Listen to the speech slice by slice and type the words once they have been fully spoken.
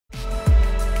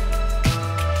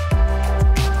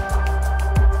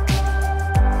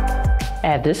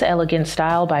Add this elegant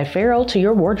style by Faryl to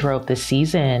your wardrobe this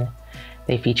season.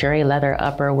 They feature a leather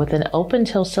upper with an open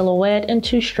toe silhouette and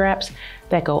two straps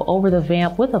that go over the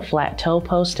vamp with a flat toe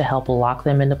post to help lock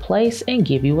them into place and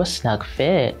give you a snug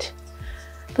fit.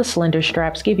 The slender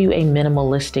straps give you a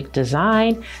minimalistic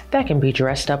design that can be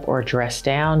dressed up or dressed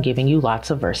down, giving you lots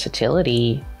of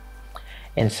versatility.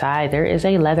 Inside, there is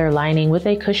a leather lining with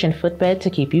a cushioned footbed to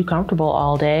keep you comfortable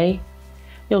all day.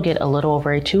 You'll get a little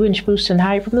over a 2-inch boost in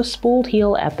height from the spooled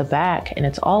heel at the back, and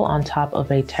it's all on top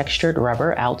of a textured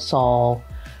rubber outsole.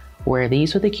 Wear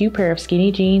these with a cute pair of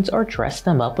skinny jeans or dress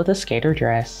them up with a skater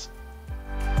dress.